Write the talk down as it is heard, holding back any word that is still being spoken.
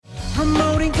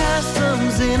promoting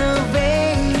customs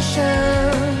innovations.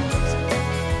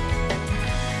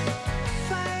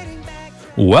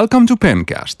 Welcome to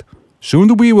Pencast, soon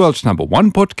to be world's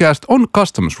 #1 podcast on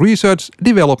customs research,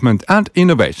 development and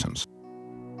innovations.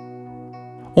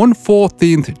 On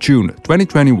 14th June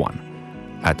 2021,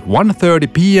 at 1:30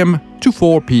 p.m. to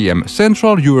 4 p.m.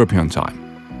 Central European Time,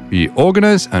 we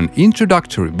organize an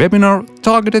introductory webinar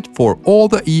targeted for all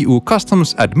the EU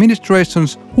customs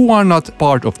administrations who are not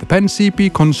part of the PEN-CP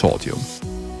consortium.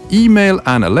 Email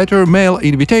and letter mail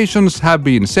invitations have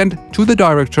been sent to the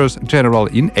Directors General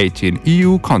in 18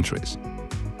 EU countries.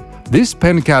 This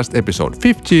Pencast episode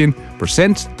 15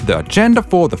 presents the agenda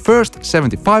for the first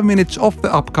 75 minutes of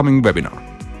the upcoming webinar,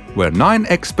 where 9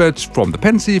 experts from the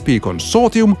PEN-CP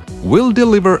consortium will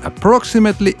deliver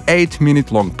approximately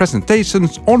 8-minute-long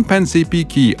presentations on PEN-CP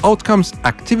key outcomes,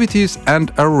 activities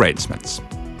and arrangements.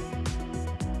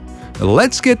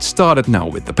 Let's get started now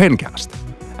with the Pencast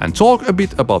and talk a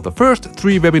bit about the first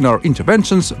 3 webinar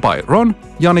interventions by Ron,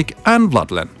 Yannick and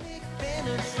Vladlen.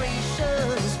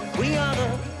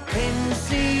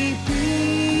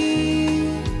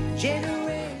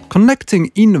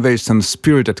 Connecting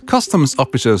innovation-spirited customs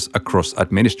officers across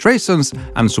administrations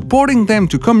and supporting them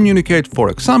to communicate, for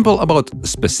example, about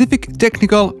specific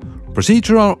technical,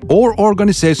 procedural or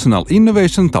organizational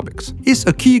innovation topics is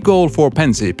a key goal for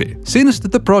PEN-CP since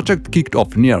the project kicked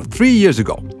off near 3 years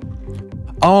ago.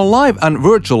 Our live and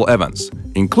virtual events,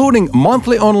 including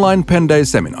monthly online PEN Day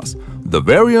seminars, the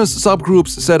various subgroups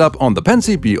set up on the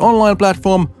PEN-CP online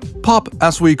platform, PUB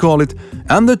as we call it,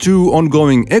 and the 2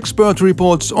 ongoing expert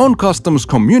reports on customs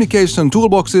communication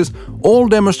toolboxes all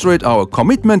demonstrate our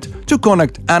commitment to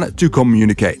connect and to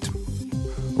communicate.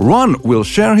 Ron will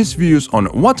share his views on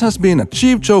what has been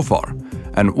achieved so far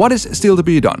and what is still to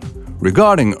be done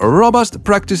regarding robust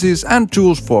practices and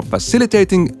tools for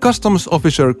facilitating customs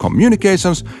officer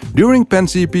communications during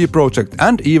PEN-CP project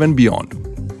and even beyond.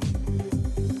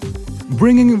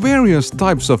 Bringing various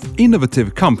types of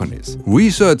innovative companies,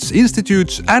 research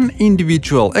institutes and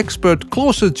individual experts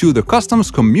closer to the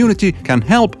customs community can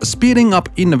help speeding up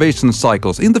innovation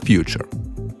cycles in the future.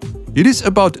 It is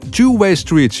about two-way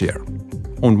streets here.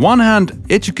 On one hand,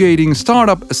 educating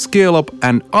startup, scale-up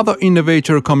and other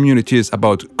innovator communities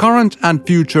about current and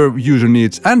future user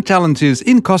needs and challenges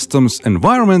in customs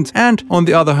environment, and on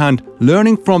the other hand,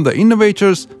 learning from the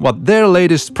innovators what their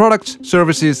latest products,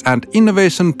 services and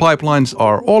innovation pipelines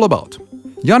are all about.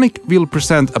 Yannick will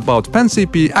present about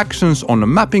PEN-CP actions on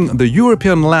mapping the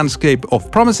European landscape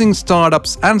of promising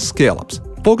startups and scale-ups,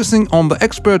 focusing on the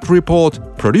expert report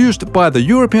produced by the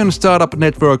European Startup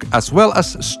Network, as well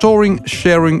as storing,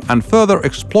 sharing and further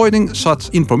exploiting such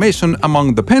information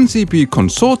among the PEN-CP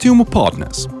consortium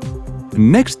partners.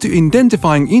 Next to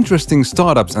identifying interesting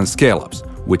startups and scale-ups,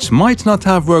 which might not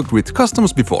have worked with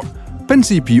customs before,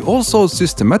 PEN-CP also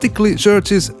systematically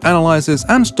searches, analyzes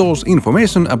and stores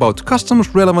information about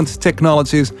customs-relevant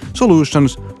technologies,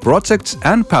 solutions, projects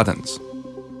and patents.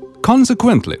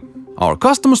 Consequently, our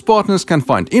customs partners can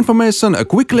find information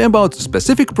quickly about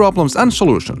specific problems and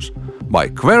solutions by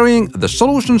querying the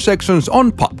solution sections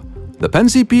on PUB, the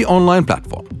PEN-CP online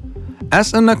platform.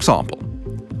 As an example,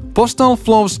 Postal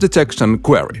Flows Detection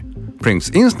Query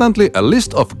brings instantly a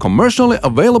list of commercially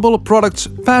available products,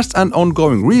 fast and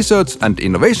ongoing research and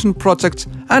innovation projects,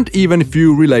 and even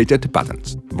few related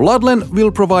patents. Vladlen will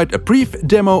provide a brief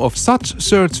demo of such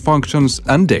search functions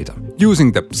and data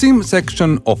using the SIM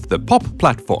section of the PUB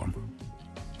platform.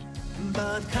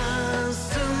 But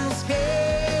customs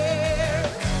care,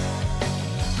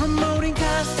 promoting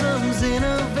customs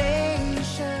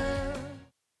innovation.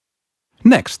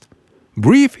 Next,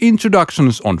 brief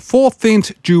introductions on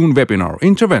 14th June webinar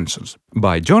interventions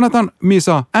by Jonathan,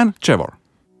 Misa and Trevor.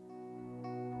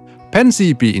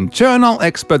 PEN-CP internal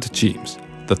expert teams,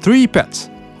 the 3 PETs,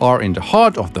 are in the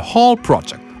heart of the whole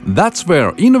project. That's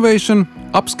where innovation,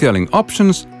 upscaling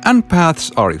options and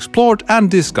paths are explored and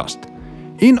discussed,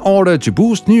 in order to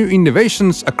boost new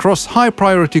innovations across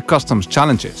high-priority customs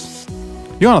challenges.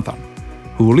 Jonathan,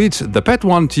 who leads the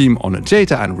PET1 team on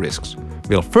data and risks,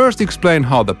 will first explain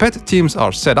how the PET teams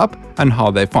are set up and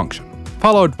how they function,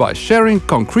 followed by sharing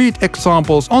concrete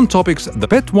examples on topics the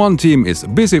PET1 team is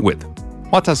busy with,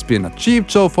 what has been achieved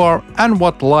so far and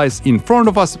what lies in front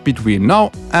of us between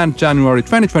now and January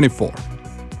 2024.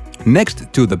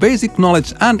 Next to the basic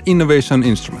knowledge and innovation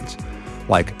instruments,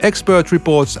 like expert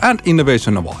reports and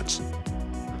innovation awards.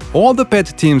 All the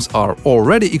PET teams are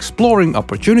already exploring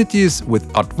opportunities with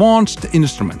advanced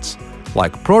instruments,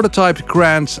 like prototype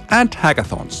grants and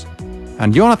hackathons.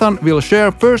 And Jonathan will share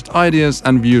first ideas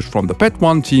and views from the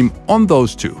PET1 team on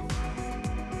those too.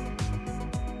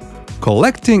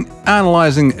 Collecting,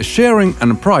 analyzing, sharing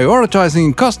and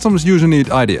prioritizing customs user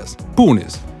need ideas,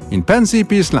 punis, in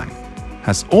PenCP slang,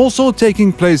 has also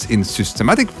taken place in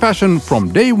systematic fashion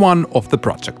from day one of the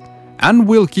project, and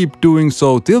will keep doing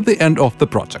so till the end of the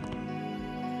project.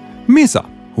 Misa,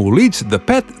 who leads the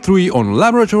PET3 on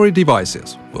laboratory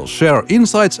devices, will share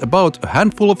insights about a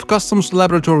handful of customs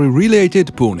laboratory-related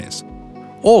punis.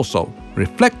 Also,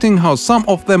 reflecting how some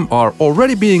of them are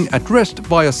already being addressed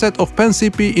via a set of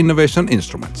PenCP innovation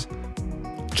instruments.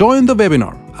 Join the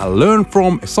webinar and learn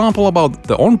from a sample about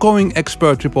the ongoing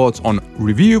expert reports on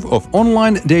review of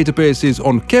online databases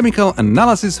on chemical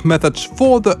analysis methods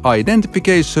for the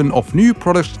identification of new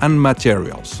products and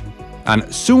materials. And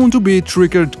soon-to-be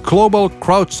triggered global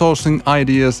crowdsourcing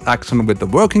ideas action with the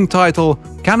working title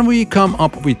 "Can we come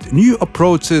up with new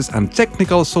approaches and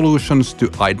technical solutions to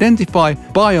identify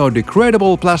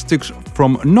biodegradable plastics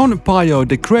from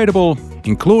non-biodegradable,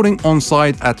 including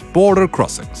on-site at border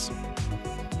crossings?"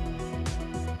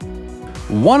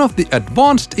 One of the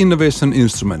advanced innovation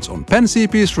instruments on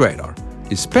PenCP's radar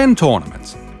is PEN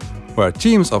Tournaments, where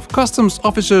teams of customs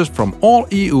officers from all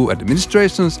EU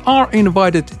administrations are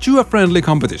invited to a friendly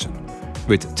competition,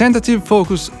 with tentative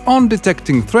focus on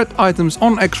detecting threat items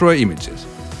on X-ray images.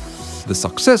 The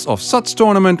success of such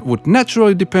tournament would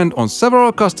naturally depend on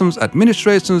several customs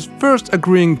administrations first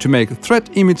agreeing to make threat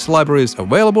image libraries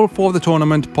available for the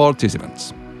tournament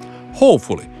participants.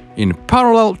 Hopefully, in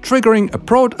parallel triggering a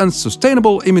broad and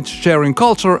sustainable image sharing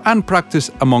culture and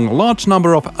practice among a large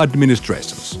number of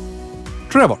administrations.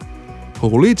 Trevor,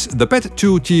 who leads the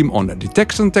PET2 team on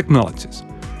detection technologies,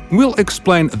 will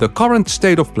explain the current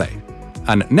state of play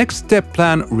and next step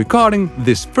plan regarding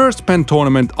this first PEN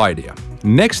tournament idea.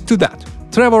 Next to that,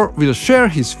 Trevor will share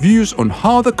his views on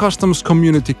how the customs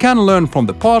community can learn from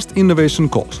the past innovation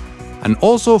calls and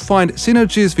also find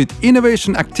synergies with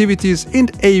innovation activities in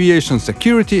aviation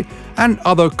security and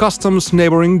other customs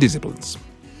neighboring disciplines.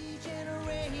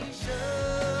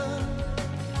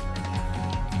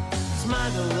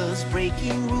 Smugglers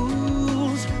breaking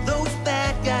rules, those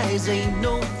bad guys ain't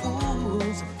no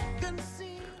fools.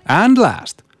 And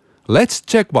last, let's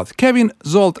check what Kevin,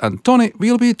 Zsolt and Toni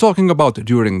will be talking about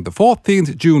during the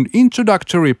 14th June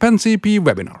introductory PenCP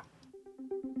webinar.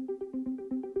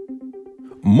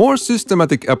 More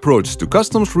systematic approach to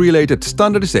customs-related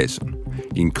standardization,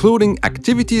 including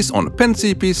activities on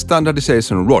PenCP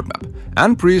standardization roadmap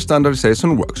and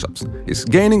pre-standardization workshops, is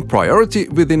gaining priority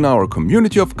within our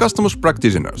community of customs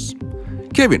practitioners.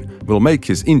 Kevin will make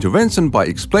his intervention by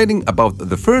explaining about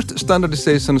the first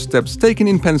standardization steps taken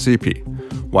in PenCP,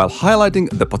 while highlighting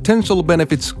the potential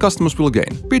benefits customers will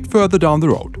gain a bit further down the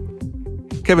road.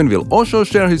 Kevin will also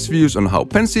share his views on how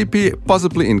PenCP,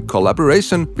 possibly in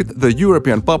collaboration with the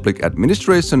European Public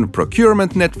Administration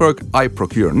Procurement Network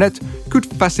iProcureNet, could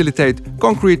facilitate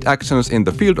concrete actions in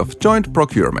the field of joint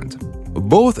procurement,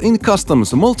 both in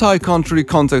customs multi-country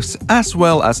contexts as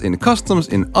well as in customs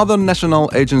in other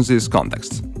national agencies'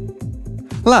 contexts.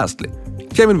 Lastly,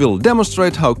 Kevin will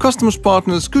demonstrate how customs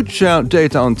partners could share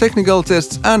data on technical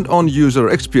tests and on user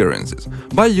experiences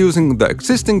by using the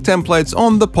existing templates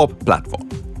on the POP platform.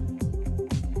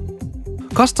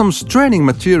 Customs training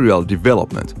material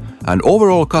development and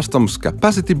overall customs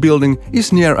capacity building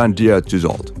is near and dear to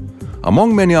Zsolt,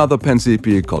 among many other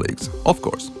PenCP colleagues, of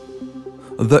course.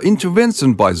 The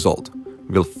intervention by Zsolt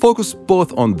will focus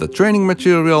both on the training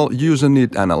material user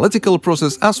need analytical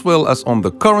process as well as on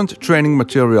the current training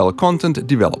material content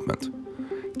development,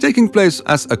 taking place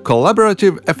as a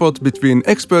collaborative effort between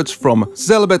experts from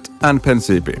Zelbet and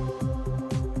PenCP.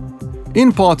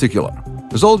 In particular,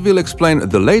 Zsolt will explain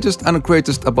the latest and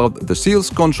greatest about the SEALS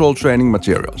control training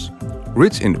materials,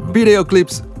 rich in video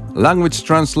clips, language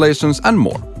translations and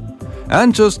more.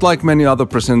 And just like many other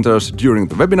presenters during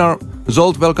the webinar,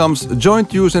 Zsolt welcomes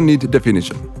joint user need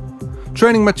definition,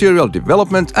 training material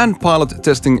development and pilot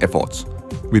testing efforts,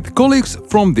 with colleagues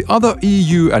from the other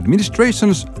EU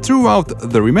administrations throughout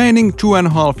the remaining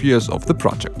 2.5 years of the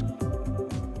project.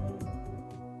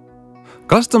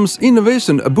 Customs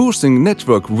innovation boosting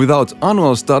network without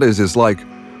annual studies is like,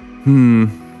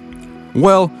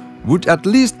 would at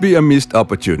least be a missed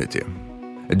opportunity.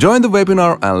 Join the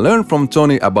webinar and learn from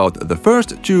Toni about the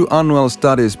first 2 annual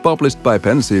studies published by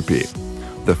PenCP.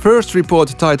 The first report,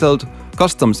 titled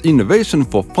Customs Innovation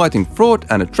for Fighting Fraud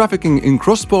and Trafficking in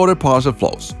Cross-Border Parcel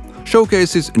Flows,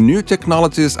 showcases new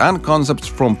technologies and concepts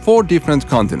from 4 different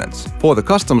continents for the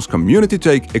customs community to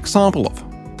take example of.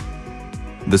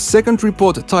 The second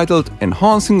report, titled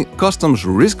Enhancing Customs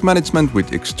Risk Management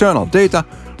with External Data,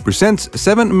 presents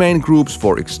 7 main groups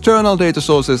for external data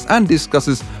sources and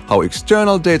discusses how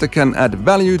external data can add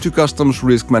value to customers'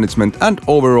 risk management and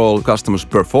overall customers'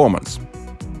 performance.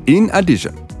 In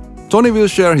addition, Tony will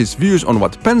share his views on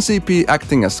what PenCP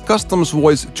acting as customers'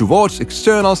 voice towards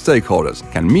external stakeholders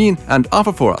can mean and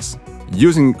offer for us,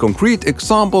 using concrete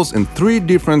examples in 3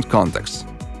 different contexts.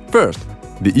 First,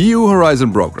 the EU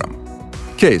Horizon program.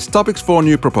 Case topics for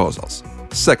new proposals.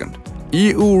 Second,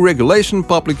 EU regulation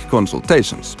public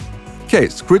consultations.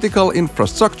 Case critical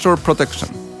infrastructure protection.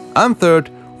 And third,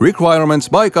 requirements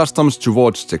by customs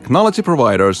towards technology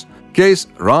providers. Case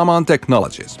Raman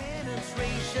Technologies.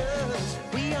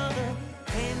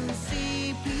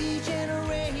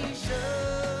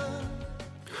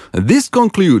 This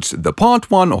concludes the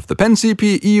part 1 of the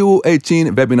PenCP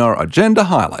EU18 webinar agenda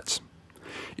highlights.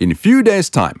 In a few days'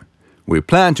 time, we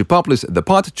plan to publish the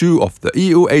part 2 of the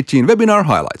EU18 webinar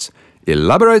highlights,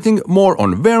 elaborating more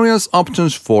on various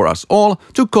options for us all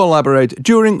to collaborate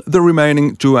during the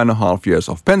remaining 2.5 years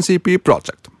of PenCP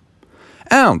project.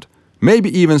 And maybe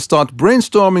even start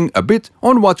brainstorming a bit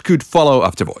on what could follow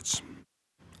afterwards.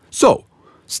 So,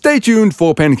 stay tuned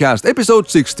for Pencast episode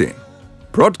 16.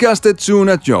 Broadcasted soon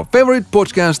at your favorite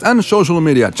podcast and social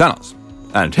media channels.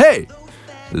 And hey,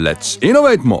 let's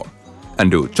innovate more and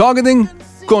do targeting,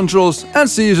 controls and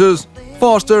seizures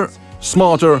faster,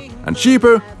 smarter and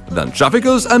cheaper than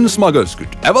traffickers and smugglers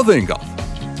could ever think of.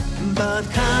 But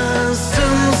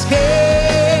customs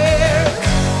care,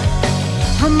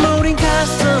 promoting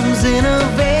customs innovation.